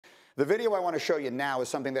The video I want to show you now is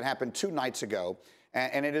something that happened 2 nights ago,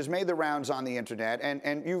 and it has made the rounds on the internet,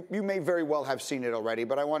 and you may very well have seen it already,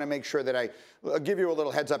 but I want to make sure that I give you a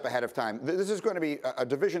little heads up ahead of time. This is going to be a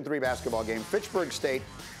Division III basketball game. Fitchburg State,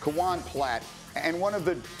 Kewan Platt, and one of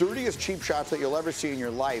the dirtiest cheap shots that you'll ever see in your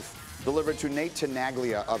life delivered to Nate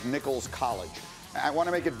Tenaglia of Nichols College. I want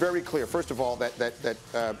to make it very clear, first of all, that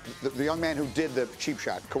the young man who did the cheap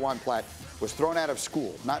shot, Kewan Platt, was thrown out of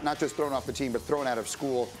school. Not just thrown off the team, but thrown out of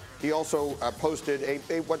school. He also posted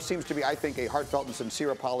what seems to be, I think, a heartfelt and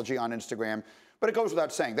sincere apology on Instagram. But it goes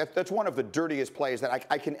without saying, that's one of the dirtiest plays that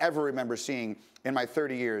I can ever remember seeing in my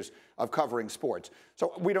 30 years of covering sports.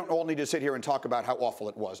 So we don't all need to sit here and talk about how awful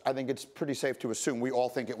it was. I think it's pretty safe to assume we all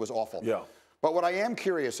think it was awful. Yeah. But what I am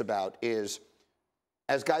curious about is,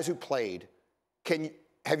 as guys who played,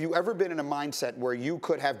 have you ever been in a mindset where you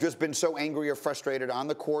could have just been so angry or frustrated on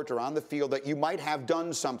the court or on the field that you might have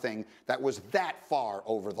done something that was that far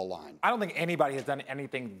over the line? I don't think anybody has done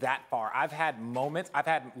anything that far. I've had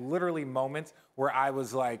literally moments where I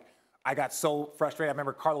was like, I got so frustrated. I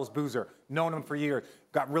remember Carlos Boozer, known him for years,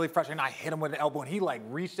 got really frustrated, and I hit him with an elbow, and he like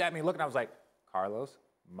reached at me, looking, I was like, Carlos,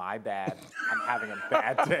 my bad. I'm having a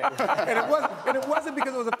bad day. and it wasn't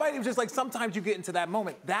because it was a fight. It was just like sometimes you get into that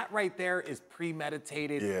moment. That right there is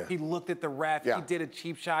premeditated. Yeah. He looked at the ref. Yeah. He did a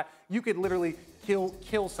cheap shot. You could literally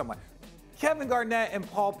kill someone. Kevin Garnett and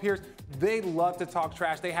Paul Pierce, they love to talk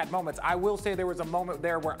trash. They had moments. I will say there was a moment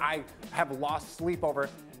there where I have lost sleep over.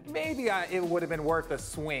 Maybe it would have been worth a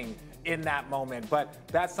swing in that moment, but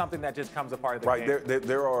that's something that just comes a part of the game. Right,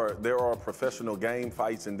 there are professional game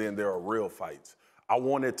fights, and then there are real fights. I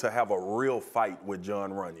wanted to have a real fight with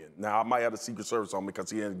Jon Runyan. Now, I might have the Secret Service on me because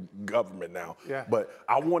he's in government now. Yeah. But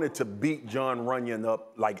I wanted to beat Jon Runyan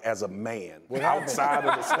up like as a man, outside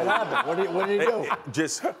of the stage. What happened? What did he do?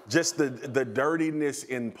 Just the dirtiness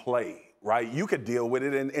in play. Right, you could deal with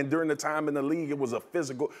it, and during the time in the league, it was a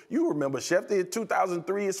physical. You remember, Chef, in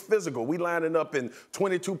 2003, it's physical. We lining up in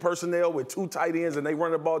 22 personnel with 2 tight ends, and they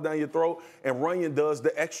run the ball down your throat, and Runyan does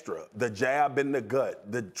the extra, the jab in the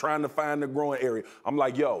gut, the trying to find the growing area. I'm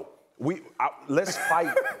like, yo, let's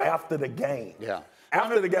fight after the game. Yeah.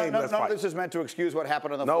 After the game, let's fight. None of this is meant to excuse what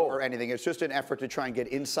happened on the floor or anything. It's just an effort to try and get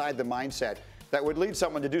inside the mindset that would lead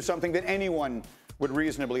someone to do something that anyone would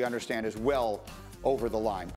reasonably understand as well over the line.